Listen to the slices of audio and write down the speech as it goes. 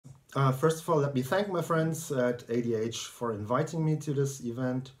First of all, let me thank my friends at ADH for inviting me to this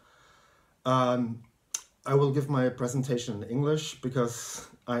event. Um, I will give my presentation in English because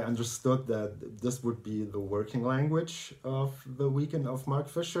I understood that this would be the working language of the weekend of Mark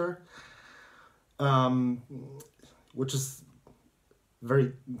Fisher, um, which is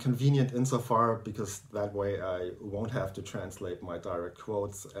very convenient insofar because that way I won't have to translate my direct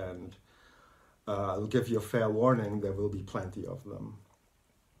quotes, and I'll give you a fair warning, there will be plenty of them.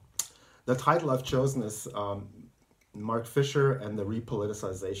 The title I've chosen is Mark Fisher and the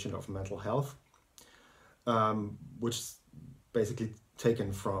Re-Politicization of Mental Health, which is basically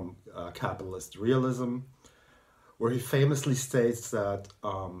taken from capitalist realism, where he famously states that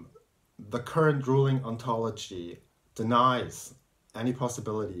the current ruling ontology denies any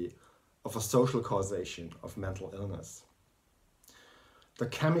possibility of a social causation of mental illness. The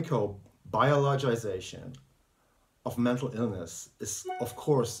chemical biologization of mental illness is, of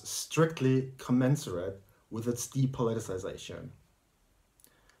course, strictly commensurate with its depoliticization.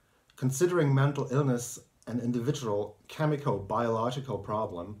 Considering mental illness an individual chemico-biological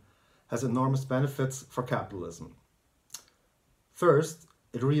problem has enormous benefits for capitalism. First,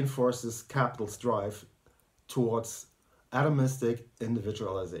 it reinforces capital's drive towards atomistic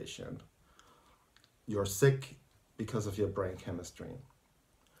individualization. You're sick because of your brain chemistry.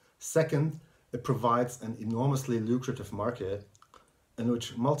 Second, it provides an enormously lucrative market in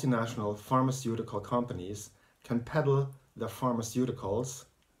which multinational pharmaceutical companies can peddle their pharmaceuticals.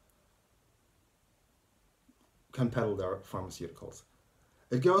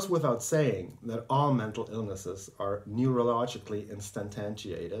 It goes without saying that all mental illnesses are neurologically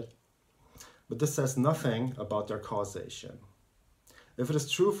instantiated, but this says nothing about their causation. If it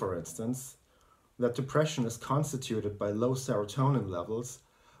is true, for instance, that depression is constituted by low serotonin levels,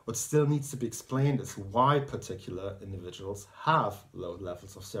 what still needs to be explained is why particular individuals have low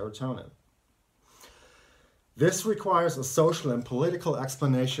levels of serotonin. This requires a social and political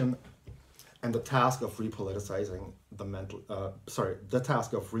explanation, and the task of repoliticizing mental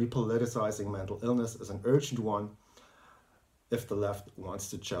illness is an urgent one if the left wants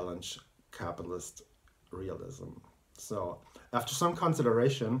to challenge capitalist realism. So, after some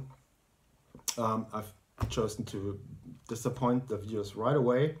consideration, I've chosen to disappoint the viewers right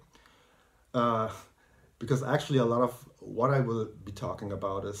away, because actually a lot of what I will be talking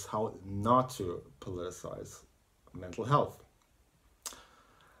about is how not to politicize mental health.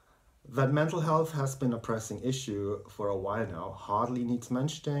 That mental health has been a pressing issue for a while now hardly needs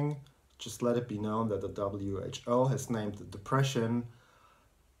mentioning. Just let it be known that the WHO has named depression,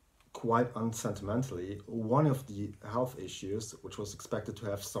 quite unsentimentally, one of the health issues which was expected to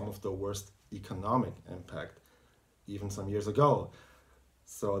have some of the worst economic impact even some years ago.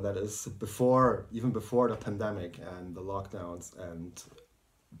 So that is even before the pandemic and the lockdowns and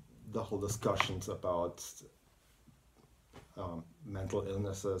the whole discussions about mental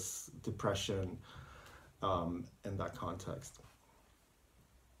illnesses, depression, in that context.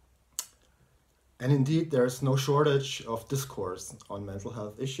 And indeed, there is no shortage of discourse on mental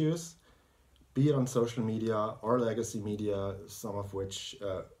health issues, be it on social media or legacy media, some of which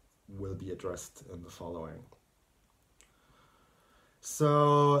will be addressed in the following.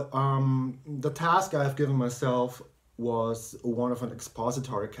 So the task I have given myself was one of an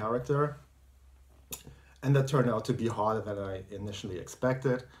expository character, and that turned out to be harder than I initially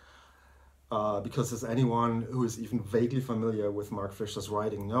expected, because as anyone who is even vaguely familiar with Mark Fisher's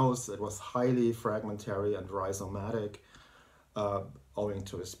writing knows, it was highly fragmentary and rhizomatic, owing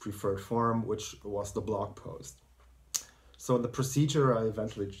to his preferred form, which was the blog post. So the procedure I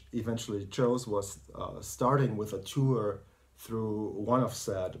eventually chose was starting with a tour through one of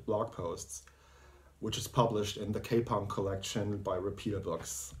said blog posts, which is published in the K-Punk collection by Repeater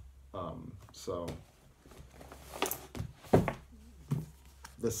Books. So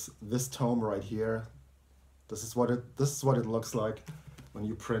this tome right here, this is what it looks like when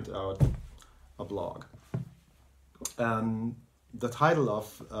you print out a blog. The title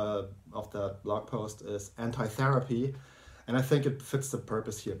of that blog post is Anti-Therapy, and I think it fits the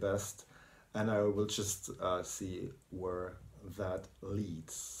purpose here best, and I will just see where that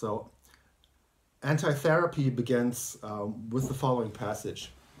leads. So anti-therapy begins with the following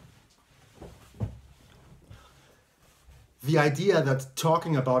passage. The idea that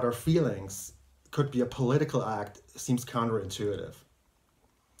talking about our feelings could be a political act seems counterintuitive.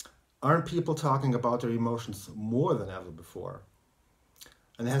 Aren't people talking about their emotions more than ever before?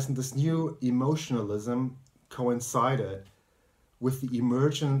 And hasn't this new emotionalism coincided with the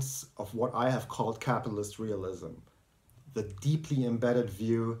emergence of what I have called capitalist realism, the deeply embedded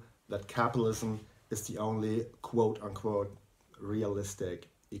view that capitalism is the only quote-unquote realistic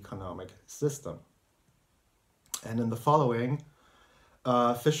economic system. And in the following,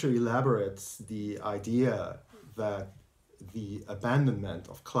 Fisher elaborates the idea that the abandonment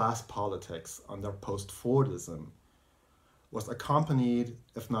of class politics under post-Fordism was accompanied,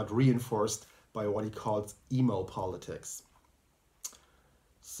 if not reinforced, by what he calls emo politics.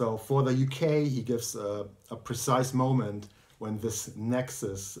 So for the UK, he gives a precise moment when this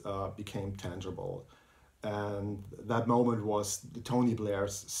nexus became tangible. And that moment was Tony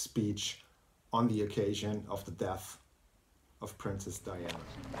Blair's speech on the occasion of the death of Princess Diana.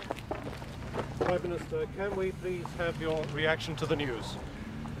 Prime Minister, can we please have your reaction to the news?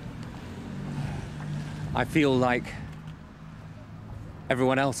 I feel like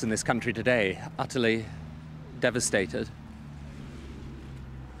everyone else in this country today, utterly devastated.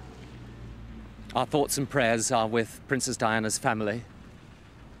 Our thoughts and prayers are with Princess Diana's family,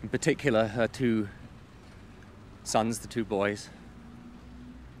 in particular her two sons, the two boys.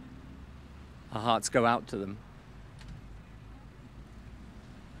 Our hearts go out to them.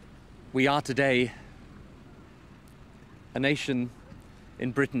 We are today a nation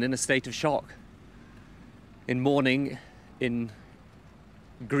in Britain in a state of shock, in mourning, in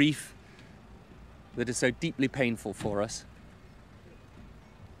grief that is so deeply painful for us.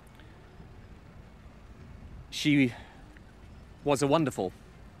 She was a wonderful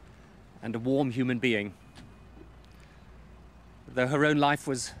and a warm human being. Though her own life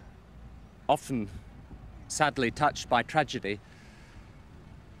was often sadly touched by tragedy,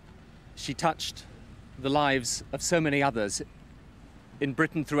 she touched the lives of so many others in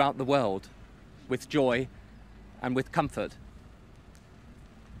Britain, throughout the world, with joy and with comfort.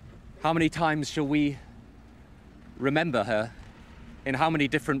 How many times shall we remember her, in how many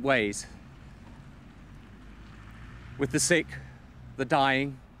different ways? With the sick, the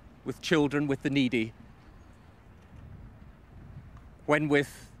dying, with children, with the needy. When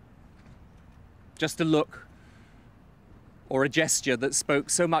with just a look or a gesture that spoke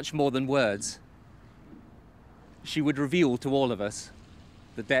so much more than words, she would reveal to all of us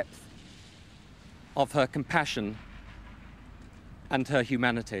the depth of her compassion and her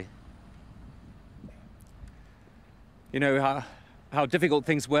humanity. You know how difficult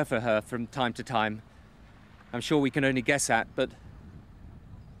things were for her from time to time. I'm sure we can only guess at, but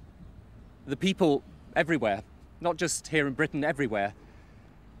the people everywhere, not just here in Britain, everywhere,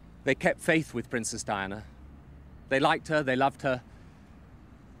 they kept faith with Princess Diana. They liked her, they loved her.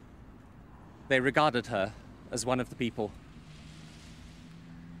 They regarded her as one of the people.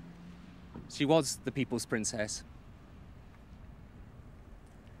 She was the people's princess.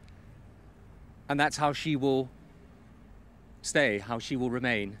 And that's how she will stay, how she will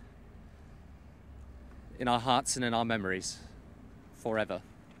remain in our hearts and in our memories forever.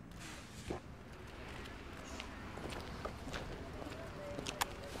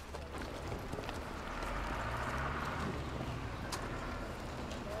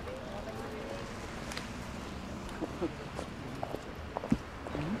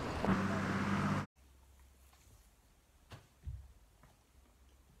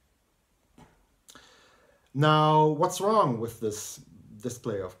 Now, what's wrong with this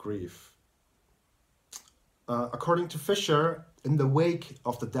display of grief? According to Fisher, in the wake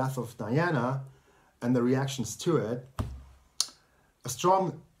of the death of Diana and the reactions to it, a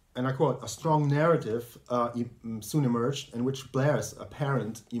strong, and I quote, a strong narrative soon emerged in which Blair's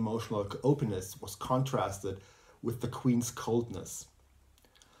apparent emotional openness was contrasted with the Queen's coldness.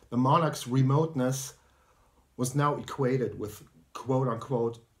 The monarch's remoteness was now equated with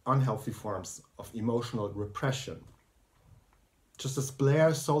quote-unquote unhealthy forms of emotional repression. Just as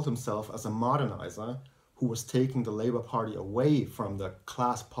Blair sold himself as a modernizer who was taking the Labour Party away from the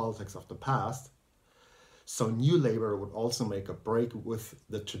class politics of the past, so New Labour would also make a break with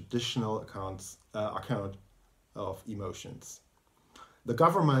the traditional account of emotions. The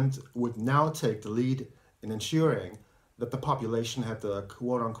government would now take the lead in ensuring that the population had the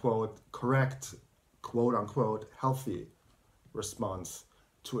quote-unquote correct, quote-unquote healthy response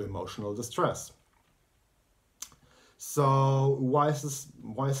to emotional distress. So why is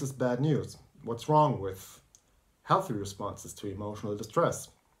this bad news? What's wrong with healthy responses to emotional distress?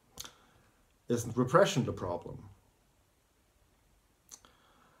 Isn't repression the problem?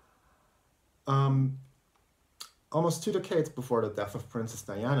 Almost 2 decades before the death of Princess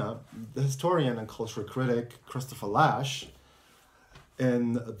Diana, the historian and cultural critic Christopher Lasch,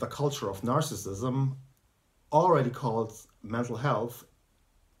 in The Culture of Narcissism, already called mental health,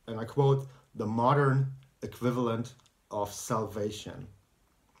 and I quote, the modern equivalent of salvation,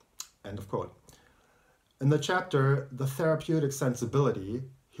 end of quote. In the chapter, The Therapeutic Sensibility,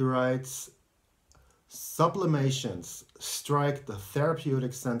 he writes, Sublimations strike the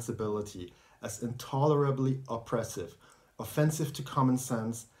therapeutic sensibility as intolerably oppressive, offensive to common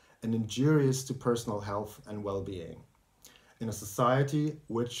sense, and injurious to personal health and well-being. In a society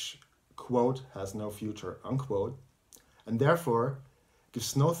which, quote, has no future, unquote, and therefore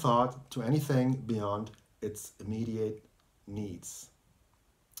gives no thought to anything beyond its immediate needs.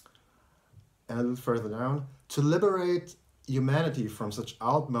 And a little further down, to liberate humanity from such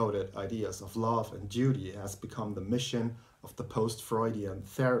outmoded ideas of love and duty has become the mission of the post-Freudian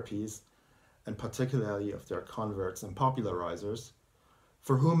therapies, and particularly of their converts and popularizers,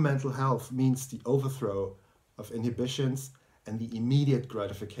 for whom mental health means the overthrow of inhibitions and the immediate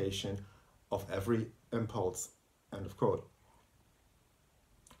gratification of every impulse. End of quote.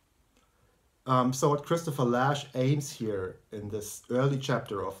 So what Christopher Lasch aims here in this early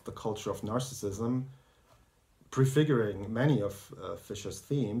chapter of The Culture of Narcissism, prefiguring many of Fisher's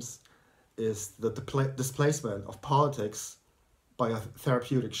themes, is the displacement of politics by a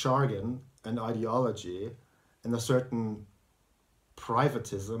therapeutic jargon and ideology and a certain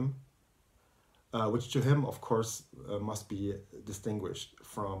privatism, which to him, of course, must be distinguished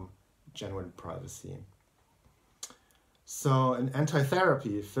from genuine privacy. So in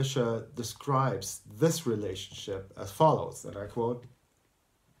Anti-Therapy, Fisher describes this relationship as follows, and I quote,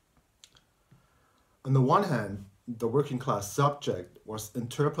 "On the one hand, the working class subject was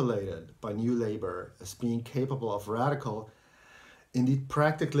interpolated by New Labour as being capable of radical, indeed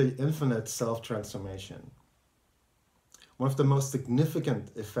practically infinite self-transformation. One of the most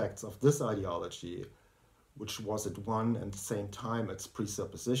significant effects of this ideology, which was at one and the same time its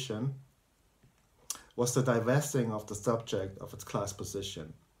presupposition, was the divesting of the subject of its class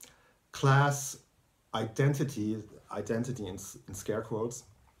position. Class identity in scare quotes,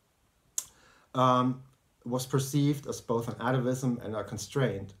 was perceived as both an atavism and a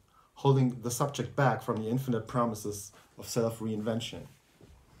constraint, holding the subject back from the infinite promises of self-reinvention.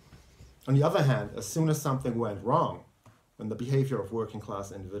 On the other hand, as soon as something went wrong, when the behavior of working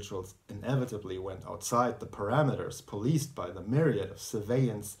class individuals inevitably went outside the parameters policed by the myriad of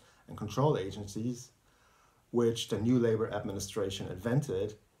surveillance and control agencies, which the New Labour administration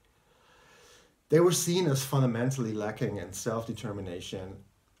invented, they were seen as fundamentally lacking in self-determination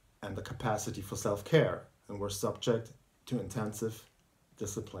and the capacity for self-care, and were subject to intensive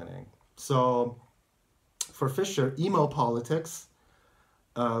disciplining." So for Fisher, emo politics,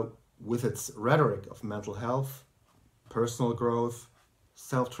 with its rhetoric of mental health, personal growth,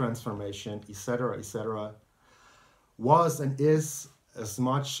 self-transformation, etc., was and is as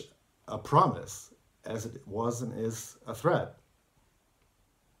much a promise as it was and is a threat.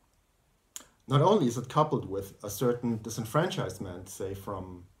 Not only is it coupled with a certain disenfranchisement, say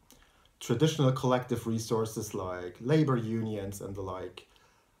from traditional collective resources like labor unions and the like.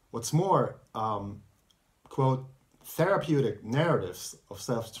 What's more, quote, therapeutic narratives of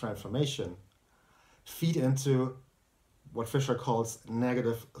self-transformation feed into what Fisher calls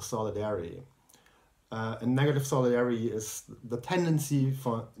negative solidarity. And negative solidarity is the tendency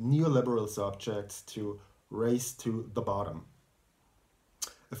for neoliberal subjects to race to the bottom.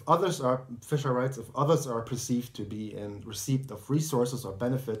 If others are, Fisher writes, if others are perceived to be in receipt of resources or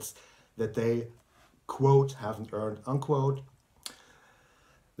benefits that they, quote, haven't earned, unquote,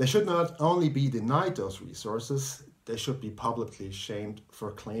 they should not only be denied those resources, they should be publicly shamed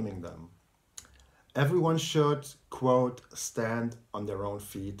for claiming them. Everyone should, quote, stand on their own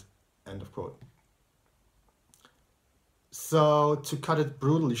feet, end of quote. So to cut it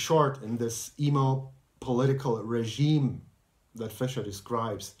brutally short, in this emo political regime that Fisher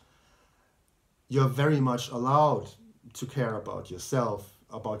describes, you're very much allowed to care about yourself,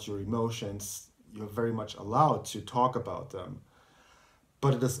 about your emotions. You're very much allowed to talk about them.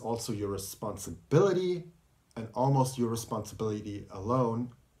 But it is also your responsibility, and almost your responsibility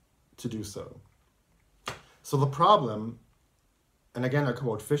alone, to do so. So the problem, and again I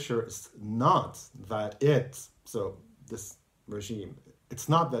quote Fisher, is not that this regime, it's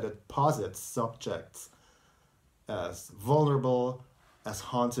not that it posits subjects as vulnerable, as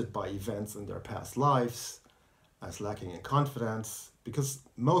haunted by events in their past lives, as lacking in confidence, because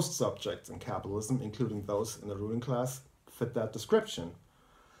most subjects in capitalism, including those in the ruling class, fit that description.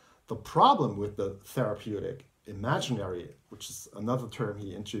 The problem with the therapeutic imaginary, which is another term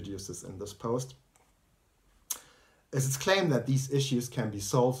he introduces in this post, is its claim that these issues can be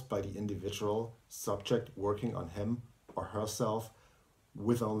solved by the individual subject working on him or herself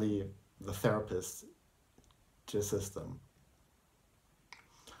with only the therapist to assist them.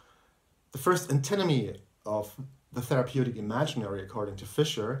 The first antinomy of the therapeutic imaginary, according to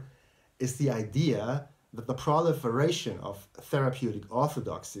Fisher, is the idea that the proliferation of therapeutic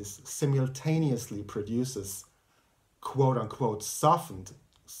orthodoxies simultaneously produces quote-unquote softened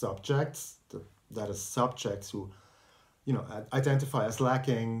subjects, that is, subjects who, identify as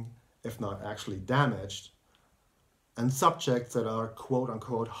lacking, if not actually damaged, and subjects that are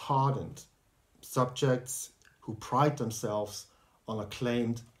quote-unquote hardened, subjects who pride themselves on a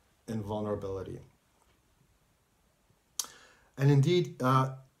claimed invulnerability. And indeed,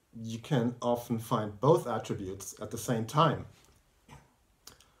 you can often find both attributes at the same time.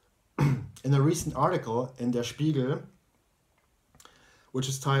 In a recent article in Der Spiegel, which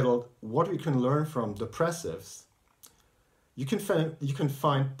is titled "What We Can Learn from Depressives," you can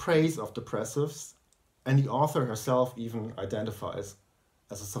find praise of depressives, and the author herself even identifies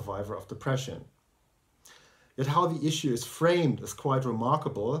as a survivor of depression. Yet how the issue is framed is quite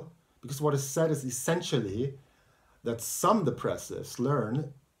remarkable, because what is said is essentially that some depressives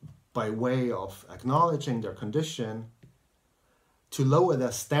learn, by way of acknowledging their condition, to lower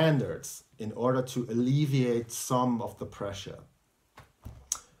their standards in order to alleviate some of the pressure.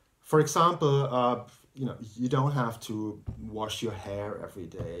 For example, you don't have to wash your hair every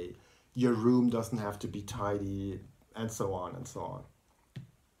day, your room doesn't have to be tidy, and so on and so on.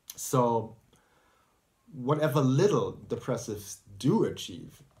 So whatever little depressives do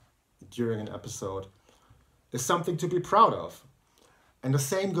achieve during an episode is something to be proud of. And the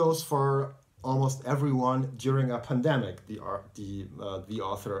same goes for almost everyone during a pandemic, the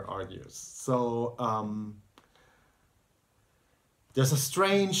author argues. So there's a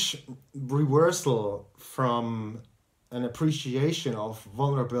strange reversal from an appreciation of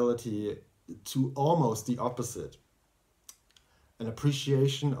vulnerability to almost the opposite. An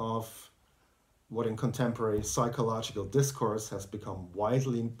appreciation of what in contemporary psychological discourse has become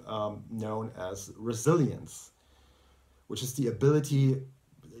widely known as resilience, which is the ability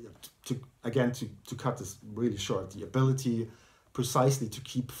to cut this really short, the ability precisely to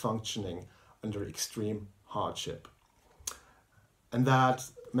keep functioning under extreme hardship. And that,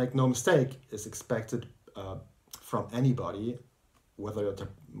 make no mistake, is expected from anybody, whether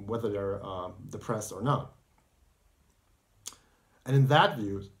they're depressed or not. And in that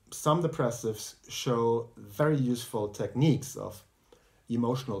view, some depressives show very useful techniques of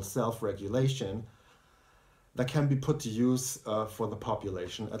emotional self-regulation that can be put to use for the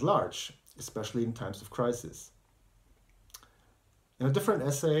population at large, especially in times of crisis. In a different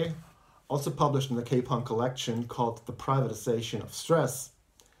essay, also published in the Capon collection called The Privatization of Stress,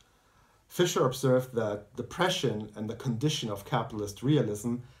 Fisher observed that depression and the condition of capitalist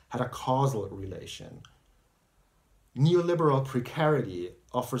realism had a causal relation. Neoliberal precarity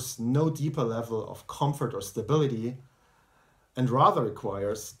offers no deeper level of comfort or stability, and rather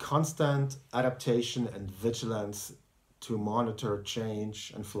requires constant adaptation and vigilance to monitor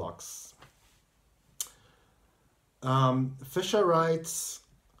change and flux. Fisher writes,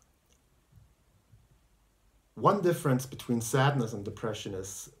 one difference between sadness and depression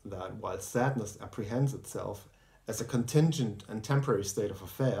is that while sadness apprehends itself as a contingent and temporary state of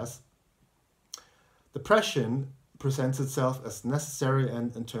affairs, depression presents itself as necessary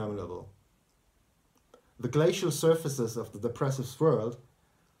and interminable. The glacial surfaces of the depressive's world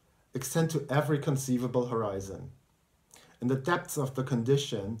extend to every conceivable horizon. In the depths of the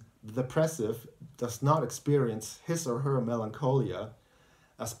condition, the depressive does not experience his or her melancholia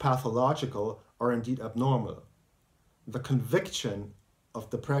as pathological or indeed abnormal. The conviction of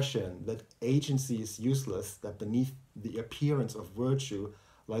depression that agency is useless, that beneath the appearance of virtue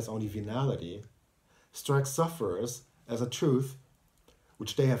lies only venality, strikes sufferers as a truth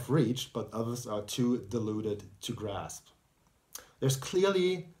which they have reached, but others are too deluded to grasp. There's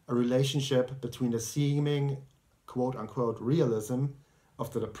clearly a relationship between the seeming quote-unquote realism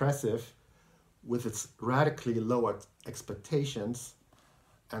of the depressive with its radically lowered expectations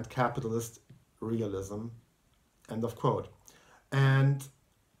and capitalist realism, end of quote. And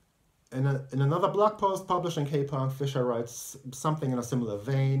in another blog post published in Capon, Fisher writes something in a similar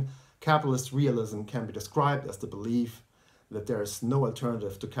vein. Capitalist realism can be described as the belief that there is no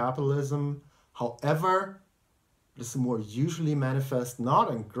alternative to capitalism. However, this is more usually manifest not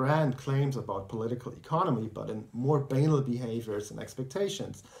in grand claims about political economy, but in more banal behaviors and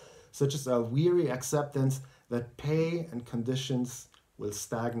expectations, such as a weary acceptance that pay and conditions will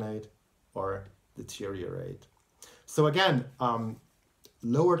stagnate or deteriorate. So again,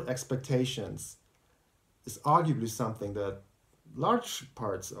 lowered expectations is arguably something that large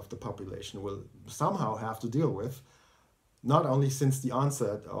parts of the population will somehow have to deal with, not only since the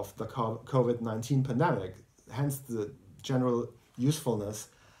onset of the COVID-19 pandemic, hence the general usefulness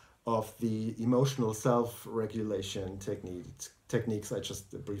of the emotional self-regulation techniques I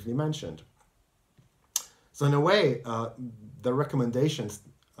just briefly mentioned. So in a way, the recommendations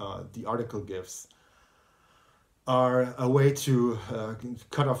the article gives are a way to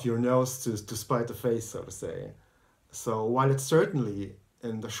cut off your nose to spite the face, so to say. So while it's certainly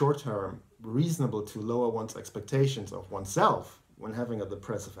in the short term reasonable to lower one's expectations of oneself when having a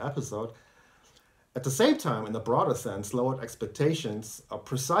depressive episode, at the same time, in the broader sense, lowered expectations are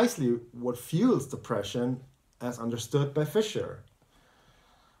precisely what fuels depression as understood by Fisher.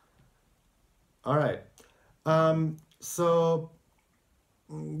 All right. So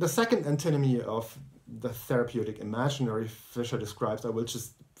the second antinomy of the therapeutic imaginary Fisher describes, I will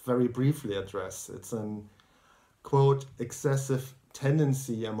just very briefly address. It's an, quote, excessive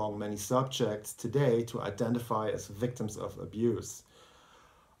tendency among many subjects today to identify as victims of abuse.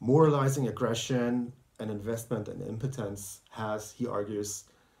 Moralizing aggression and investment in impotence has, he argues,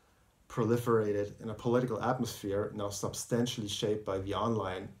 proliferated in a political atmosphere now substantially shaped by the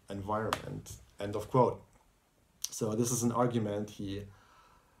online environment, end of quote. So this is an argument he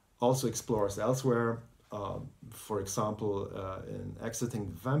also explores elsewhere, for example, in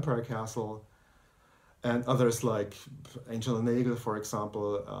Exiting the Vampire Castle, and others like Angela Nagel, for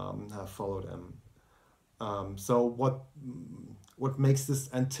example, have followed him. So what makes this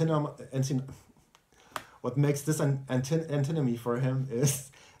antinomy for him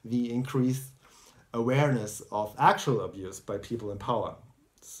is the increased awareness of actual abuse by people in power.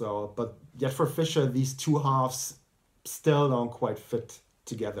 So, but yet for Fisher, these two halves still don't quite fit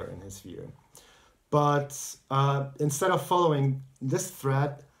together in his view. But instead of following this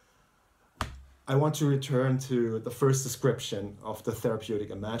thread, I want to return to the first description of the therapeutic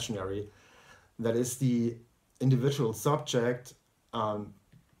imaginary, that is the individual subject,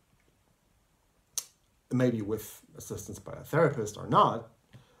 maybe with assistance by a therapist or not,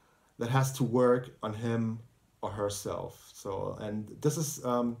 that has to work on him or herself. So, and this is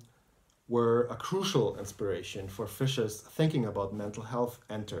where a crucial inspiration for Fisher's thinking about mental health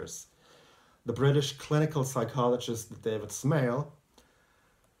enters. The British clinical psychologist David Smale,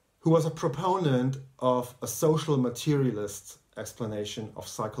 who was a proponent of a social materialist explanation of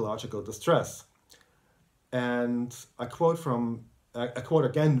psychological distress. And I quote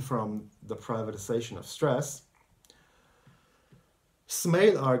again from The Privatization of Stress.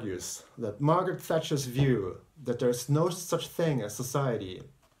 Smale argues that Margaret Thatcher's view that there is no such thing as society,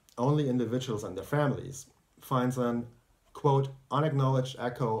 only individuals and their families, finds an, quote, unacknowledged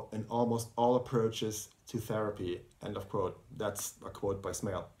echo in almost all approaches to therapy, end of quote. That's a quote by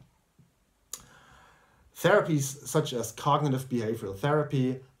Smale. Therapies such as cognitive behavioral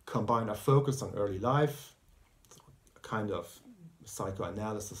therapy combine a focus on early life, a kind of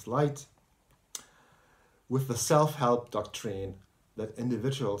psychoanalysis light, with the self-help doctrine that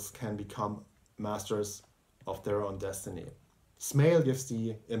individuals can become masters of their own destiny. Smale gives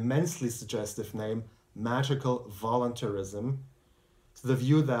the immensely suggestive name magical voluntarism to the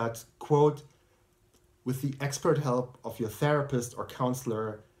view that, quote, with the expert help of your therapist or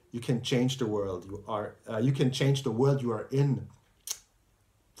counselor, you can change the world you are in. You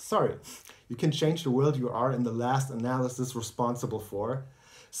can change the world you are in the last analysis responsible for,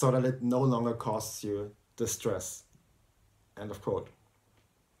 so that it no longer causes you distress. End of quote.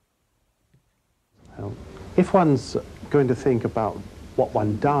 If one's going to think about what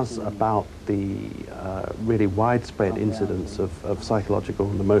one does about the really widespread incidence of psychological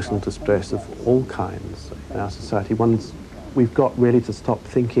and emotional distress of all kinds in our society, we've got really to stop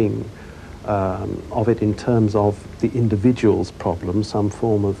thinking of it in terms of the individual's problem, some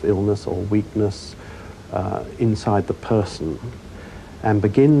form of illness or weakness inside the person, and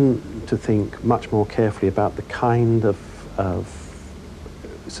begin to think much more carefully about the kind of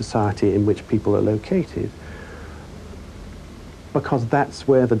society in which people are located, because that's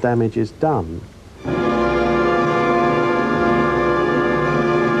where the damage is done.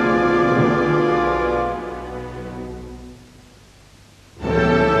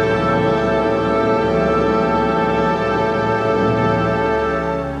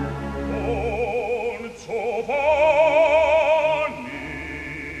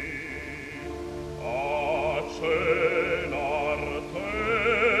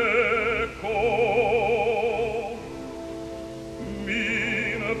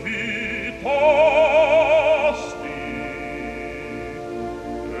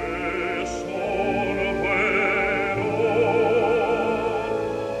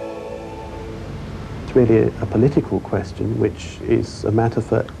 It's really a political question, which is a matter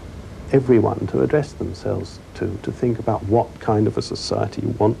for everyone to address themselves to think about what kind of a society you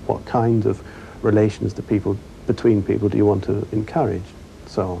want, what kind of relations between people do you want to encourage,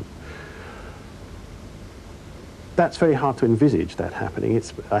 so on. That's very hard to envisage that happening.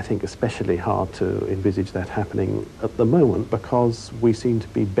 It's, I think, especially hard to envisage that happening at the moment because we seem to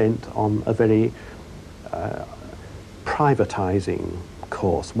be bent on a very privatizing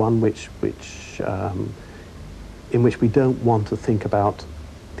course, one in which we don't want to think about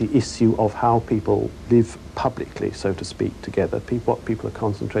the issue of how people live publicly, so to speak, together. What people are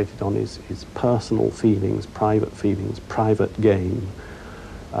concentrated on is personal feelings, private gain,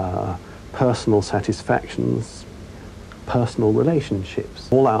 personal satisfactions, personal relationships.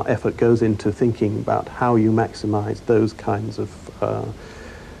 All our effort goes into thinking about how you maximize those kinds of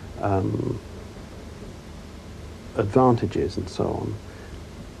advantages and so on.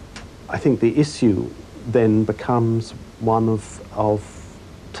 I think the issue then becomes one of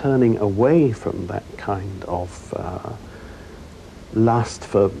turning away from that kind of lust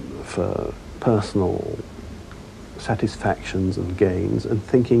for personal satisfactions and gains and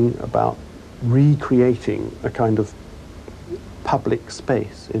thinking about recreating a kind of public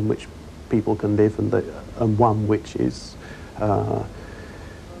space in which people can live and one which is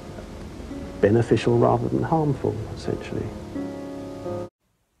beneficial rather than harmful, essentially.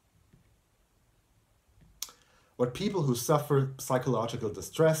 What people who suffer psychological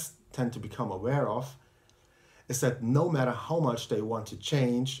distress tend to become aware of is that no matter how much they want to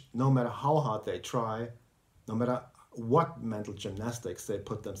change, no matter how hard they try, no matter what mental gymnastics they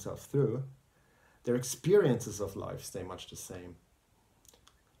put themselves through, their experiences of life stay much the same.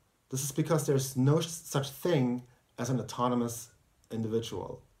 This is because there's no such thing as an autonomous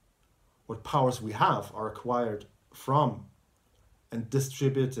individual. What powers we have are acquired from and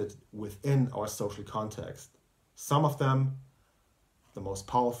distributed within our social context. Some of them, the most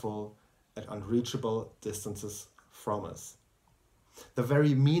powerful, at unreachable distances from us. The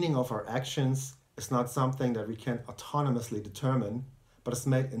very meaning of our actions is not something that we can autonomously determine, but is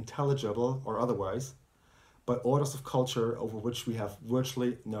made intelligible or otherwise by orders of culture over which we have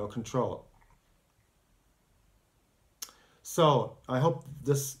virtually no control. So I hope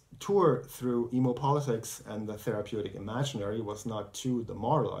this tour through emo politics and the therapeutic imaginary was not too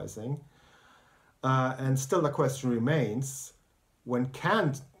demoralizing. And still the question remains, when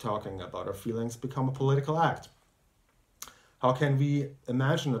can talking about our feelings become a political act? How can we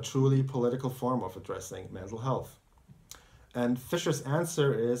imagine a truly political form of addressing mental health? And Fisher's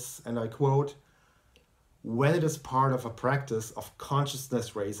answer is, and I quote, when it is part of a practice of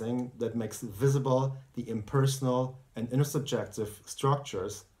consciousness raising that makes visible the impersonal and intersubjective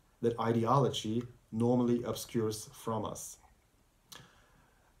structures that ideology normally obscures from us.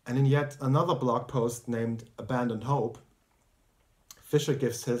 And in yet another blog post named Abandoned Hope, Fisher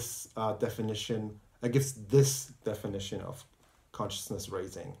gives his gives this definition of consciousness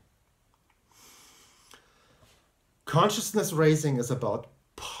raising. Consciousness raising is about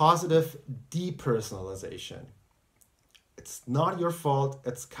positive depersonalization. It's not your fault,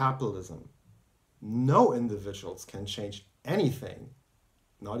 it's capitalism. No individuals can change anything,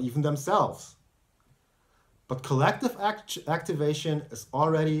 not even themselves. But collective activation is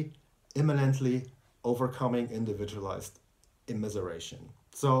already imminently overcoming individualized immiseration.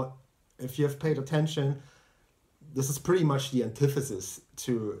 So if you have paid attention, this is pretty much the antithesis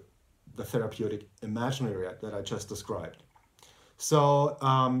to the therapeutic imaginary that I just described. So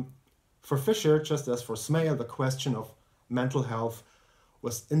for Fisher, just as for Smale, the question of mental health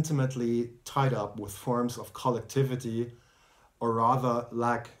was intimately tied up with forms of collectivity, or rather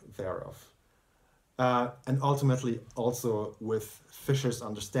lack thereof. And ultimately also with Fisher's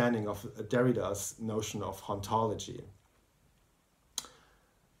understanding of Derrida's notion of ontology.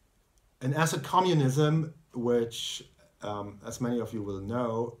 In Acid Communism, which, as many of you will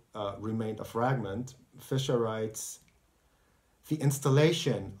know, remained a fragment, Fisher writes, the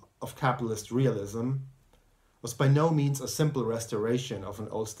installation of capitalist realism was by no means a simple restoration of an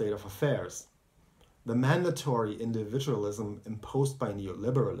old state of affairs. The mandatory individualism imposed by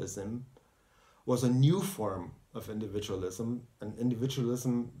neoliberalism was a new form of individualism, an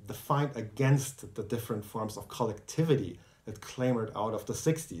individualism defined against the different forms of collectivity that clamored out of the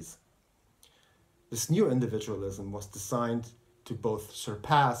 60s. This new individualism was designed to both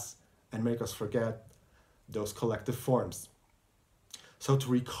surpass and make us forget those collective forms. So to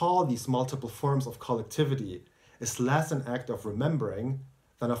recall these multiple forms of collectivity is less an act of remembering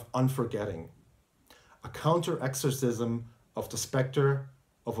than of unforgetting, a counter-exorcism of the specter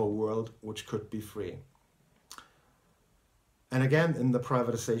of a world which could be free. And again, in the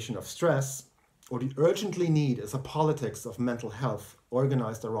privatization of stress, what we urgently need is a politics of mental health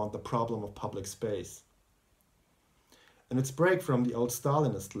organized around the problem of public space. In its break from the old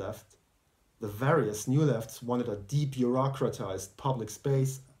Stalinist left, the various new lefts wanted a debureaucratized public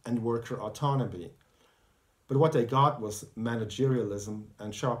space and worker autonomy. But what they got was managerialism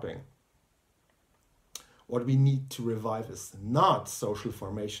and shopping. What we need to revive is not social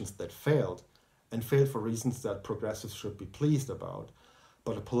formations that failed, and failed for reasons that progressives should be pleased about,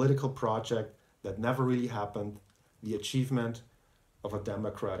 but a political project that never really happened, the achievement of a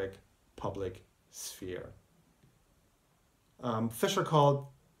democratic public sphere. Fisher called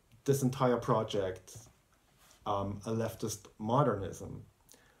this entire project a leftist modernism.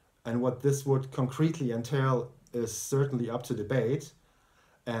 And what this would concretely entail is certainly up to debate.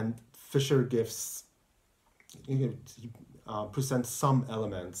 And Fisher gives, he presents some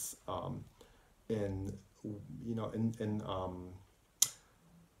elements in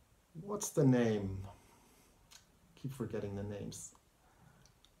what's the name? Keep forgetting the names.